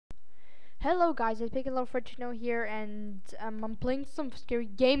Hello guys, it's Piccolo Fortuno here, and I'm playing some scary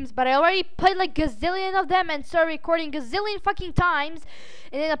games, but I already played like gazillion of them and started recording gazillion fucking times,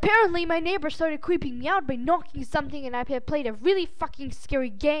 and then apparently my neighbor started creeping me out by knocking something, and I played a really fucking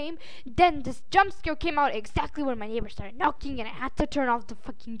scary game. Then this jump scare came out exactly when my neighbor started knocking, and I had to turn off the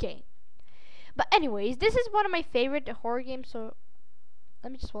fucking game. But anyways, this is one of my favorite horror games, so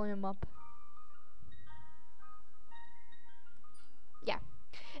let me just volume up. Yeah.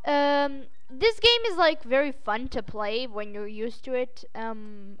 This game is like very fun to play when you're used to it.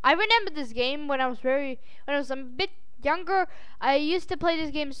 I remember this game when I was a bit younger. I used to play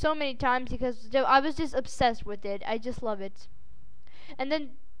this game so many times because I was just obsessed with it. I just love it. And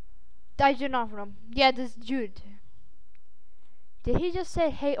then I do not know. Yeah, this Jude. Did he just say,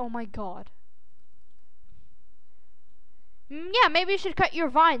 "Hey, oh my God"? Yeah, maybe you should cut your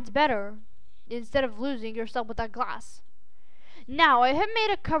vines better instead of losing yourself with that glass. Now, I have made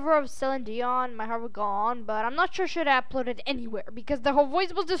a cover of Celine Dion, My Heart Will Go On, but I'm not sure should I upload it anywhere because the whole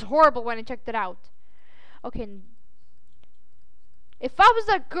voice was just horrible when I checked it out. Okay. If I was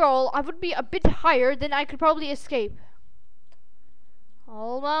that girl, I would be a bit higher, then I could probably escape.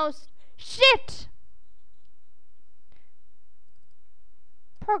 Almost. Shit!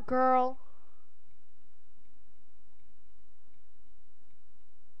 Poor girl.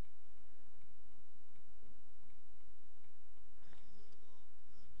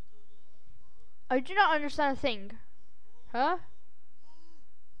 I do not understand a thing. Huh?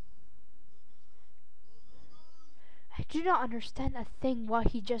 I do not understand a thing what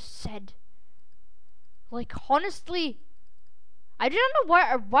he just said. Like, honestly, I do not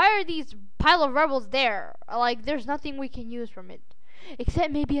know why are these pile of rebels there? Like, there's nothing we can use from it.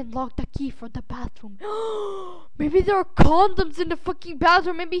 Except maybe unlock the key for the bathroom. Maybe there are condoms in the fucking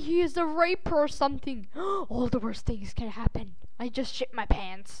bathroom. Maybe he is a raper or something. All the worst things can happen. I just shit my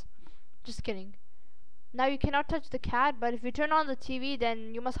pants. Just kidding. Now you cannot touch the cat, but if you turn on the TV,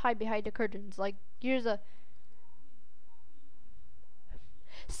 then you must hide behind the curtains. Like, here's a...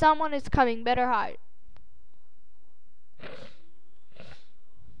 Someone is coming, better hide.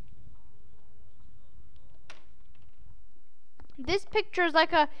 This picture is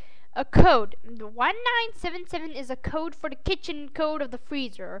like a code. 1977 is a code for the kitchen code of the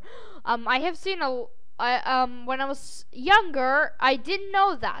freezer. I have seen when I was younger, I didn't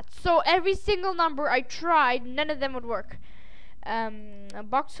know that. So every single number I tried, none of them would work. A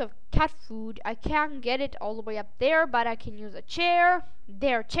box of cat food. I can't get it all the way up there, but I can use a chair.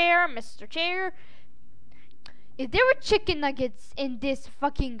 There, chair, Mr. Chair. If there were chicken nuggets in this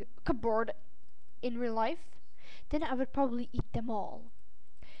fucking cupboard in real life, then I would probably eat them all.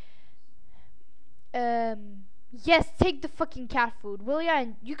 Yes, take the fucking cat food, will ya?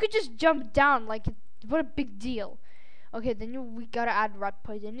 And you could just jump down, like, what a big deal. Okay, then we gotta add rat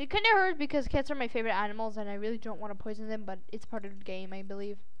poison. It kinda hurts because cats are my favorite animals, and I really don't want to poison them, but it's part of the game, I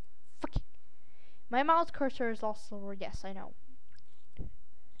believe. Fucking. My mouse cursor is also, yes, I know.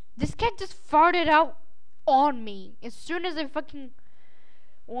 This cat just farted out on me as soon as I fucking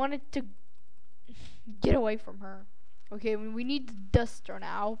wanted to get away from her. Okay, we need the duster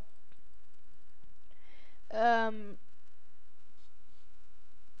now.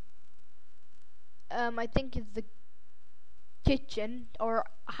 I think it's the kitchen, or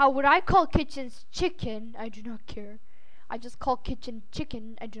how would I call kitchens chicken? I do not care. I just call kitchen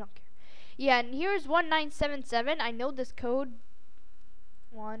chicken. I do not care. Yeah, and here's 1977. I know this code.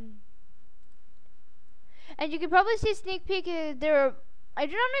 And you can probably see a sneak peek. There are, I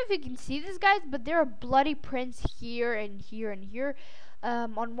do not know if you can see this, guys, but there are bloody prints here and here and here.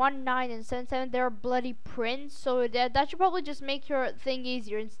 On 19 and 77 there are bloody prints, so that should probably just make your thing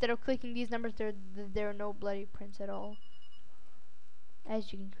easier. Instead of clicking these numbers, there are no bloody prints at all,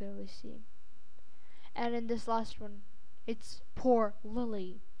 as you can clearly see. And in this last one, it's poor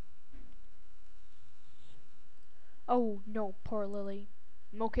Lily. Oh no, poor Lily.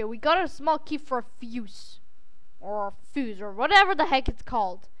 Okay, we got a small key for a fuse, or whatever the heck it's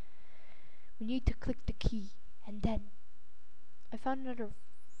called. We need to click the key, and then I found another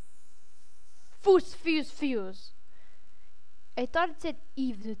fuse. I thought it said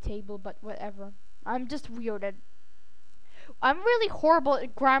Eve the table, but whatever. I'm just weird. I'm really horrible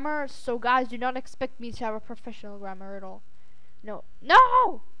at grammar, so guys, do not expect me to have a professional grammar at all. No.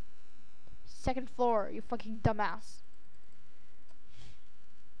 Second floor, you fucking dumbass.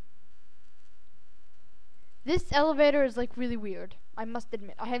 This elevator is like really weird. I must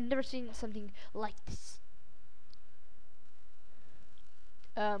admit, I have never seen something like this.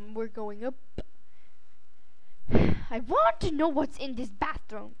 We're going up. I want to know what's in this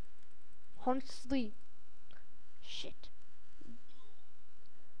bathroom. Honestly. Shit.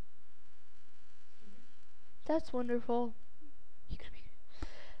 That's wonderful.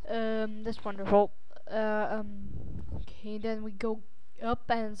 That's wonderful. Okay, then we go up,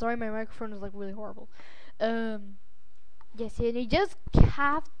 and sorry, my microphone is like really horrible. Um, yes, and you just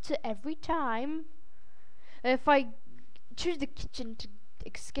have to every time. If I choose the kitchen to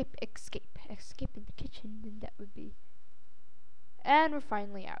escape in the kitchen, then that would be. And we're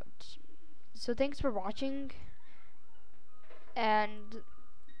finally out. So thanks for watching, and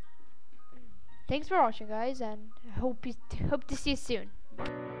thanks for watching, guys, and hope to see you soon.